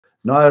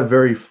Not a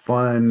very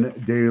fun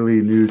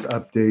daily news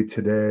update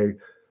today.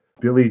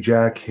 Billy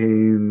Jack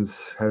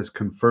Haynes has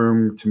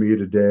confirmed to me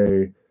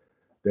today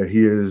that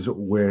he is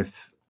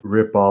with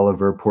Rip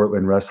Oliver,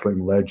 Portland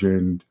wrestling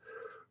legend,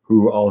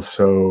 who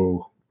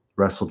also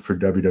wrestled for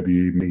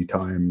WWE many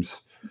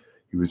times.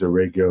 He was a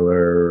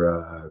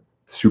regular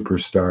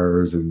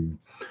superstars and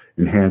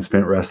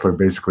enhancement wrestler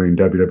basically in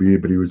WWE,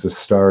 but he was a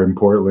star in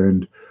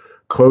Portland,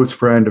 close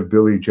friend of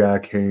Billy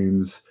Jack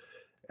Haynes,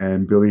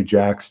 and Billy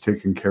Jack's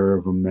taking care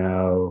of him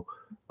now,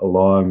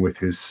 along with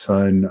his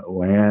son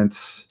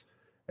Lance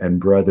and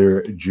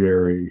brother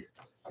Jerry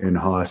in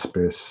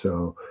hospice.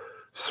 So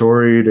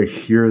sorry to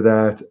hear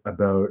that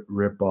about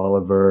Rip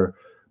Oliver.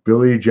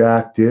 Billy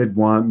Jack did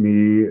want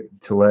me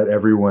to let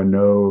everyone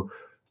know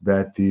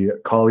that the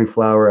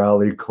Cauliflower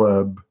Alley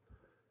Club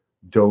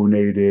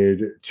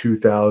donated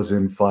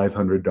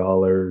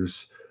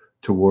 $2,500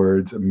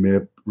 towards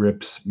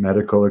Rip's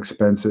medical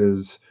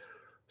expenses.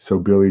 So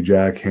Billy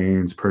Jack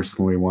Haynes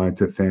personally wanted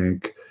to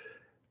thank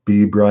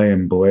B.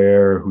 Brian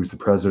Blair, who's the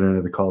president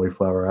of the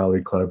Cauliflower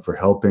Alley Club, for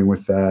helping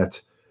with that.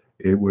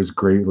 It was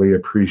greatly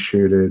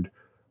appreciated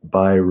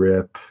by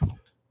Rip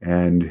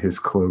and his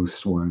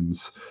close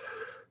ones.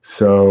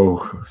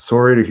 So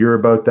sorry to hear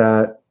about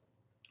that.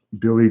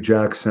 Billy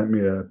Jack sent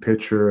me a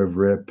picture of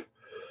Rip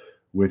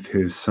with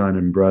his son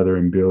and brother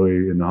and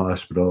Billy in the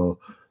hospital.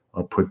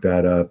 I'll put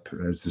that up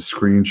as the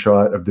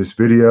screenshot of this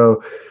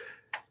video.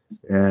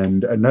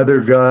 And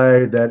another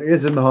guy that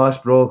is in the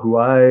hospital, who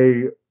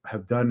I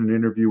have done an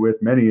interview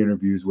with, many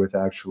interviews with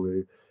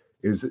actually,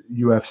 is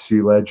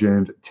UFC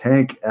legend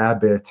Tank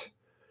Abbott.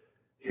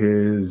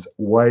 His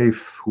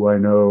wife, who I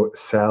know,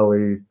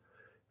 Sally,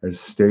 has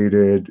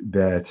stated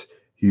that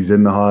he's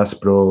in the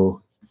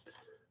hospital.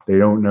 They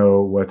don't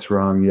know what's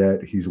wrong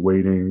yet. He's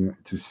waiting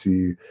to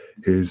see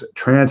his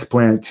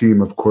transplant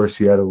team. Of course,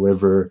 he had a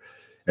liver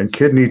and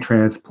kidney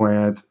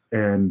transplant.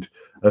 And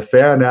a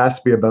fan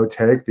asked me about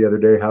Tank the other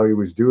day, how he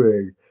was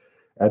doing.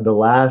 And the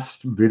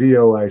last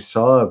video I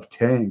saw of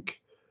Tank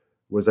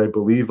was, I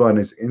believe, on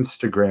his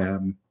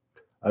Instagram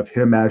of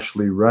him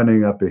actually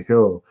running up a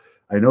hill.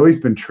 I know he's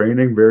been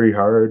training very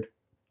hard.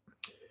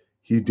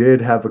 He did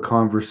have a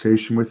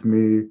conversation with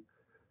me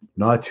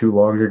not too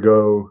long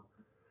ago,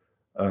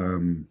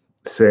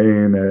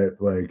 saying that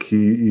like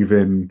he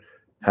even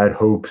had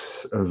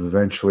hopes of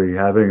eventually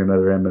having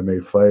another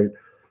MMA fight.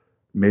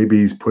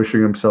 Maybe he's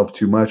pushing himself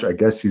too much. I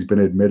guess he's been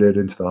admitted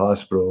into the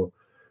hospital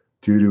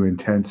due to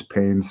intense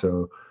pain.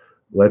 So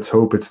let's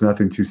hope it's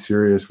nothing too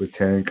serious with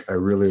Tank. I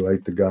really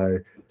like the guy.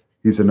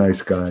 He's a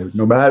nice guy.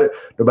 No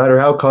matter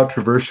how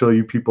controversial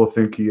you people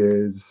think he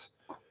is,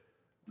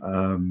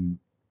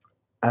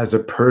 as a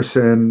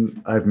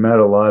person, I've met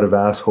a lot of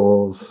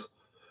assholes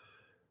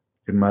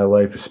in my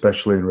life,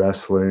 especially in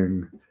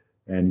wrestling.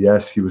 And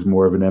yes, he was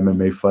more of an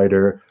MMA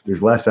fighter.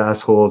 There's less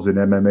assholes in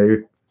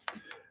MMA,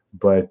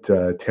 but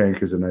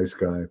Tank is a nice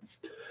guy.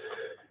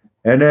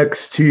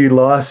 NXT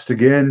lost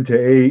again to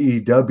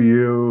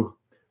AEW.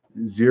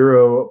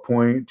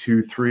 0.23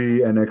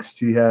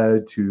 NXT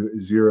had to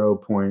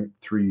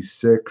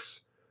 0.36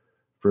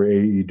 for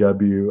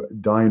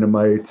AEW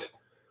Dynamite.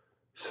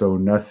 So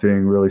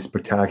nothing really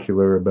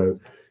spectacular about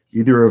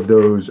either of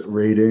those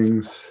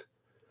ratings.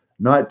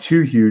 Not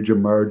too huge a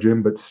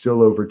margin, but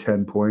still over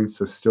 10 points.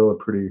 So still a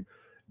pretty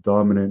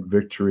dominant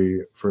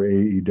victory for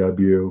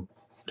AEW.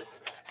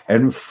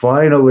 And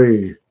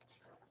finally,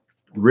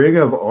 Ring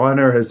of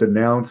Honor has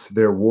announced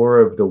their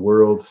War of the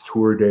Worlds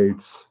tour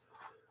dates,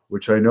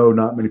 which I know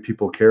not many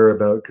people care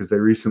about because they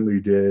recently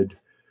did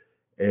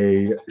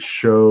a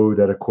show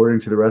that, according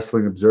to the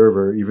Wrestling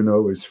Observer, even though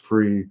it was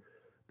free,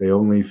 they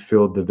only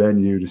filled the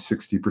venue to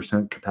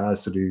 60%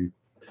 capacity.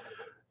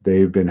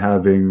 They've been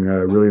having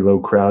really low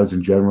crowds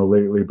in general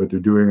lately, but they're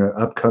doing an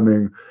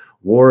upcoming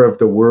War of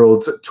the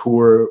Worlds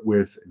tour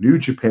with New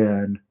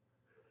Japan.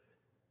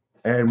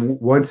 And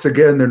once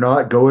again, they're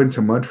not going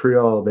to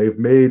Montreal. They've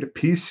made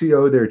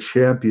PCO their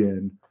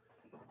champion.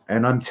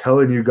 And I'm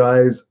telling you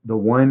guys, the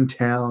one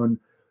town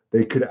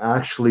they could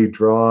actually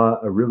draw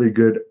a really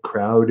good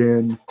crowd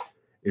in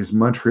is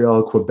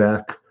Montreal,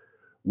 Quebec,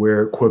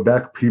 where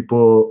Quebec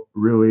people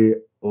really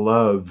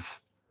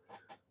love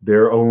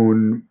their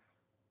own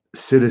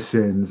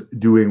citizens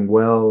doing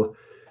well.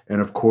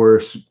 And of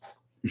course,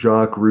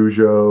 Jacques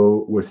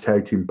Rougeau was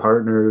tag team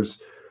partners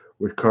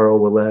with Carl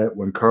Ouellet.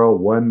 When Carl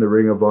won the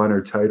Ring of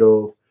Honor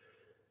title,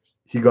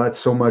 he got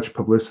so much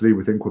publicity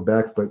within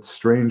Quebec, but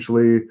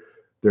strangely,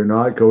 they're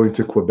not going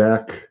to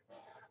Quebec,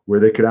 where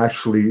they could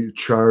actually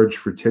charge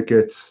for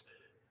tickets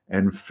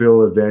and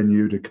fill a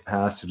venue to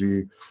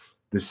capacity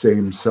the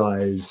same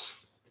size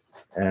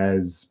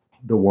as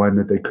the one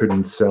that they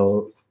couldn't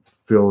fill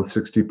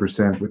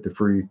 60% with the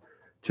free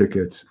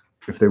tickets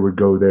if they would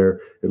go there,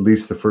 at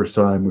least the first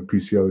time with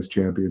PCO as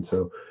champion.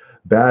 So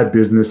bad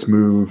business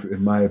move,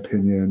 in my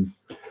opinion.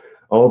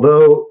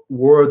 Although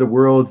War of the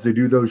Worlds, they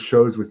do those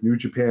shows with New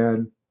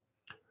Japan.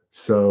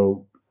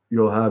 So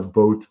you'll have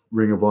both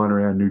Ring of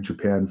Honor and New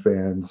Japan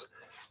fans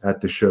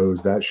at the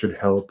shows. That should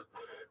help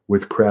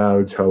with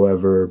crowds.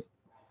 However,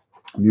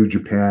 New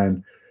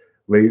Japan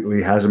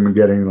lately hasn't been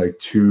getting like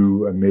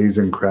two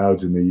amazing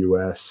crowds in the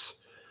U.S.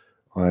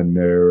 on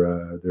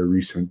their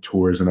recent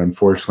tours. And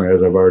unfortunately,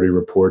 as I've already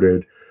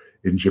reported,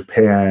 in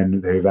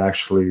Japan, they've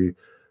actually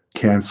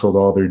canceled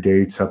all their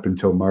dates up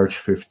until March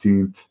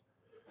 15th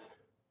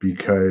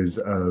because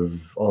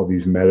of all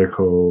these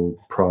medical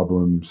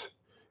problems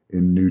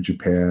in New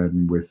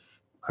Japan with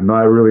I'm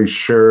not really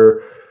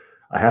sure.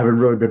 I haven't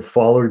really been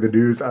following the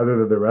news other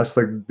than the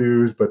wrestling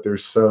news, but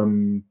there's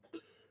some,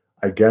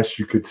 I guess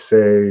you could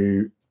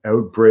say,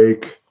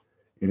 outbreak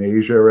in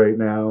Asia right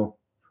now.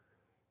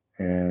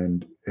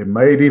 And it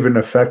might even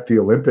affect the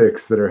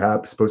Olympics that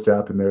are supposed to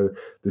happen there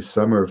this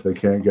summer if they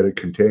can't get it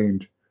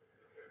contained.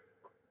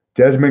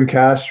 Desmond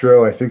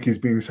Castro, I think he's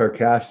being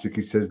sarcastic.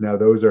 He says, now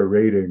those are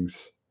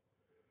ratings.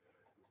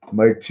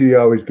 Mike T,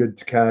 always good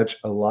to catch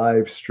a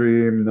live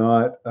stream,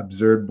 not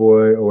Absurd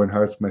Boy. Owen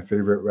Hart's my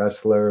favorite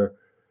wrestler.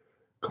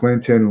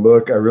 Clinton,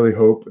 look, I really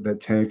hope that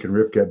Tank and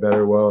Rip get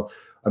better. Well,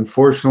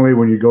 unfortunately,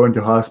 when you go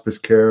into hospice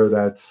care,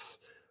 that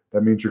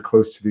means you're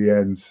close to the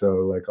end. So,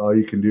 like, all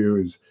you can do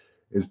is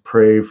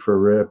pray for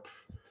Rip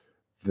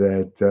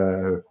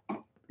that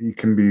he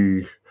can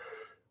be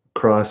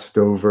crossed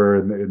over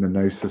in the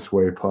nicest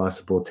way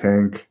possible.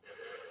 Tank,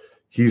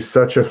 he's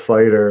such a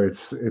fighter.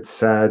 It's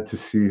sad to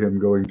see him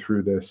going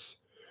through this.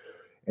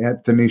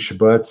 Anthony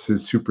Shabbat's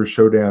his Super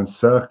Showdown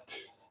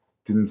sucked.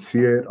 Didn't see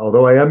it.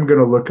 Although I am going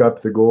to look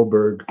up the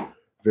Goldberg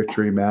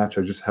victory match.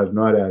 I just have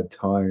not had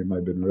time.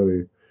 I've been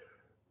really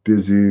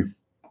busy.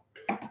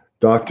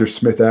 Dr.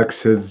 Smith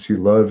X says he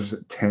loves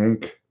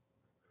Tank.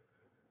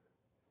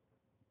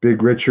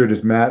 Big Richard,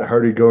 is Matt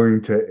Hardy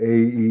going to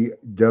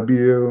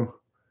AEW?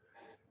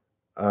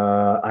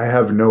 I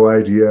have no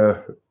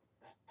idea.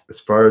 As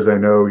far as I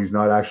know, he's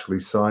not actually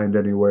signed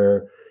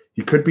anywhere.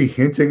 He could be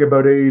hinting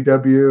about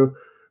AEW,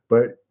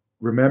 but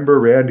remember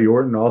Randy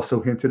Orton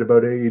also hinted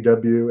about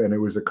AEW, and it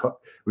was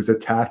a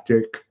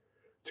tactic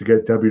to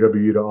get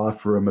WWE to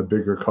offer him a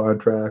bigger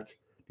contract.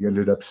 He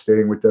ended up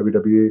staying with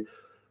WWE.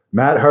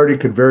 Matt Hardy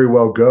could very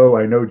well go.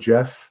 I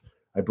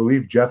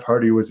believe Jeff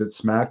Hardy was at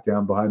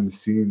SmackDown behind the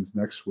scenes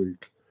next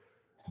week.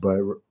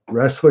 But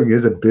wrestling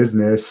is a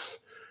business,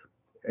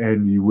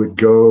 and you would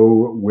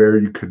go where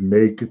you could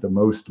make the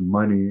most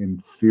money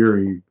in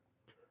theory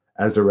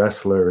as a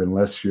wrestler,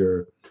 unless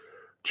you're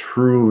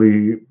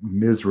truly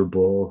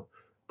miserable.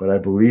 But I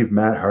believe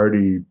Matt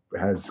Hardy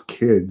has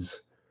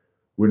kids.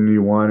 Wouldn't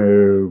you want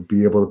to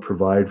be able to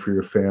provide for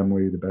your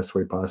family the best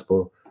way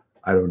possible?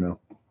 I don't know.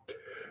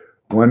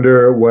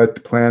 Wonder what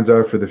the plans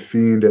are for The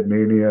Fiend at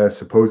Mania.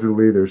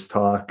 Supposedly there's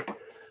talk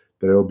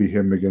that it'll be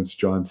him against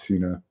John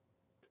Cena.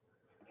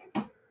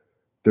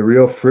 The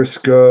Real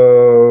Frisco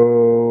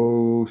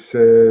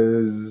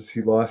says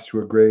he lost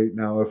to a great.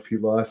 Now, if he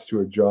lost to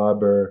a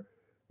jobber,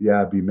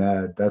 yeah, be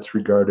mad. That's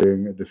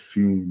regarding The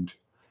Fiend.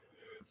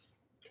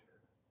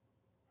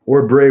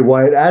 Or Bray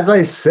Wyatt. As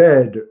I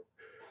said,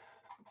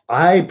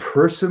 I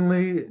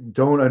personally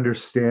don't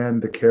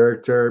understand the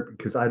character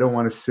because I don't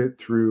want to sit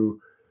through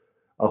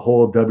a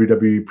whole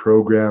WWE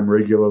program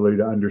regularly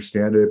to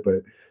understand it.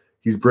 But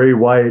he's Bray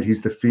Wyatt.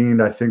 He's The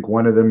Fiend. I think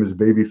one of them is a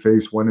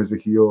babyface. One is a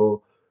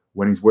heel.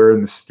 When he's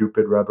wearing the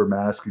stupid rubber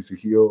mask, he's a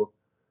heel.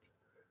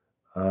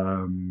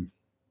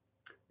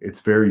 It's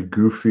very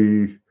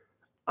goofy.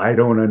 I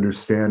don't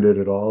understand it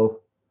at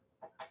all.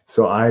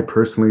 So I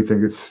personally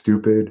think it's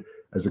stupid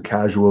as a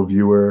casual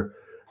viewer.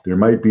 There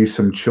might be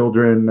some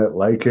children that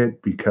like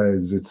it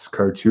because it's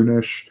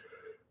cartoonish,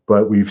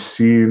 but we've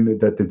seen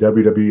that the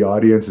WWE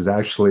audience is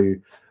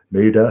actually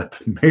made up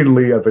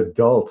mainly of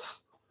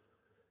adults.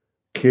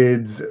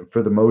 Kids,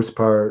 for the most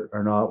part,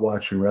 are not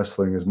watching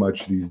wrestling as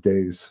much these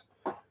days.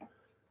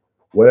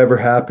 Whatever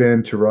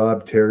happened to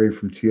Rob Terry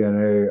from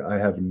TNA, I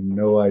have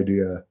no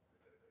idea.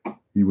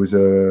 He was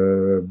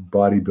a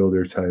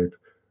bodybuilder type.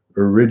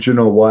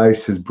 Original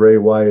Weiss says Bray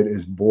Wyatt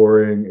is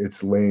boring.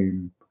 It's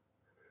lame.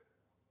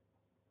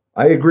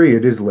 I agree.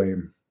 It is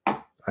lame.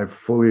 I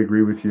fully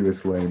agree with you.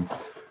 It's lame.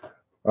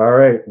 All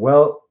right.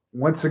 Well,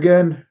 once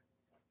again,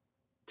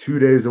 2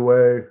 days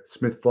away,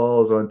 Smith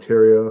Falls,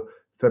 Ontario,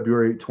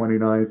 February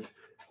 29th.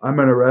 I'm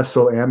going to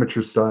wrestle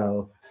amateur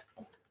style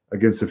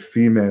against a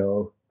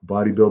female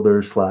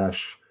bodybuilder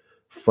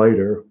 /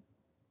 fighter.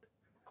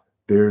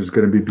 There's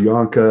going to be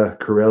Bianca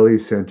Corelli,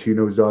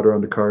 Santino's daughter,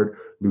 on the card.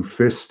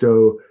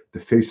 Lufisto, the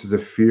Faces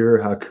of Fear,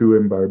 Haku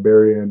and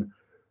Barbarian.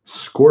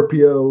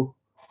 Scorpio,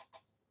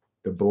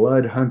 the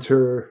Blood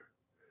Hunter.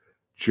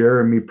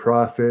 Jeremy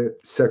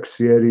Prophet,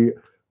 Sexietti,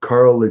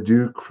 Carl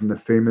LeDuc from the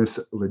famous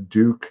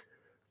LeDuc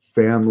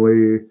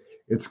family.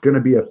 It's going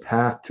to be a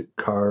packed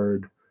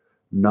card.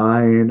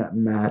 9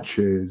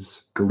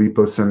 matches,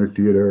 Galipo Center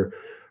Theater.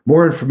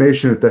 More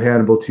information at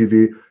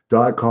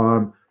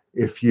thehannibaltv.com.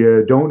 If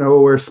you don't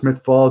know where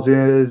Smith Falls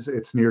is,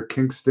 it's near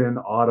Kingston,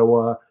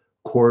 Ottawa,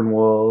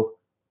 Cornwall.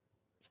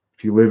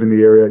 If you live in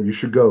the area, you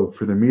should go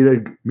for the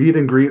meet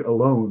and greet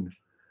alone,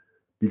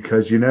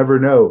 because you never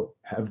know.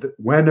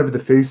 When have the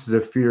Faces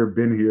of Fear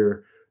been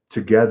here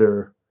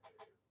together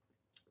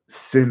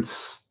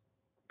since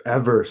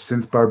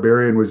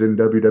Barbarian was in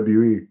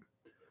WWE?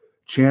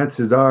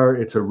 chances are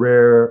it's a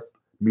rare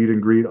meet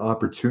and greet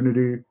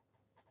opportunity.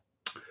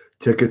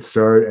 Tickets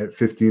start at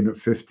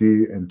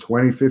 $15.50 and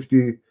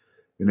 $20.50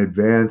 in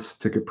advance,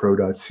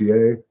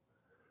 ticketpro.ca.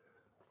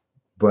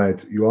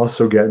 But you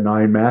also get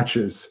 9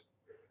 matches.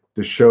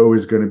 The show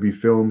is going to be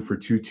filmed for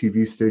 2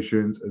 TV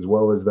stations as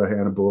well as the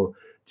Hannibal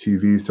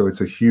TV. So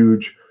it's a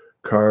huge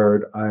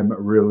card. I'm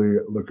really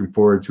looking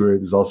forward to it.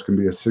 There's also going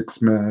to be a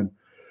 6-man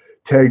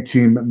tag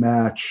team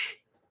match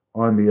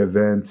on the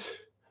event.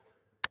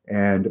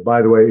 And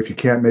by the way, if you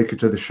can't make it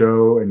to the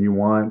show and you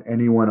want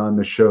anyone on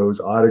the show's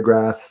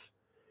autograph,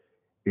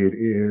 it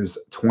is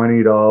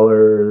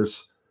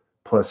 $20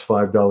 plus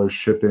 $5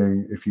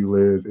 shipping if you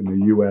live in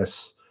the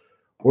US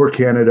or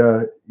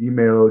Canada.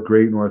 Email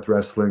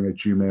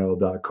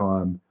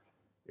greatnorthwrestling@gmail.com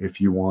if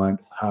you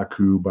want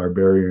Haku,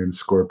 Barbarian,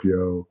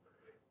 Scorpio,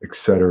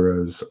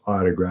 etc.'s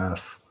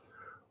autograph.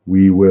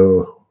 We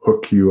will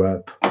hook you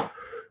up.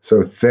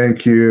 So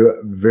thank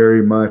you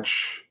very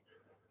much.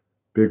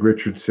 Big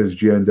Richard says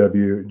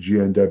GNW,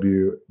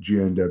 GNW,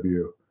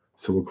 GNW.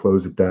 So we'll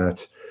close at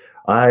that.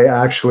 I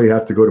actually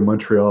have to go to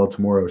Montreal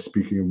tomorrow,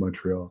 speaking of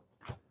Montreal.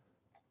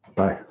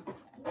 Bye.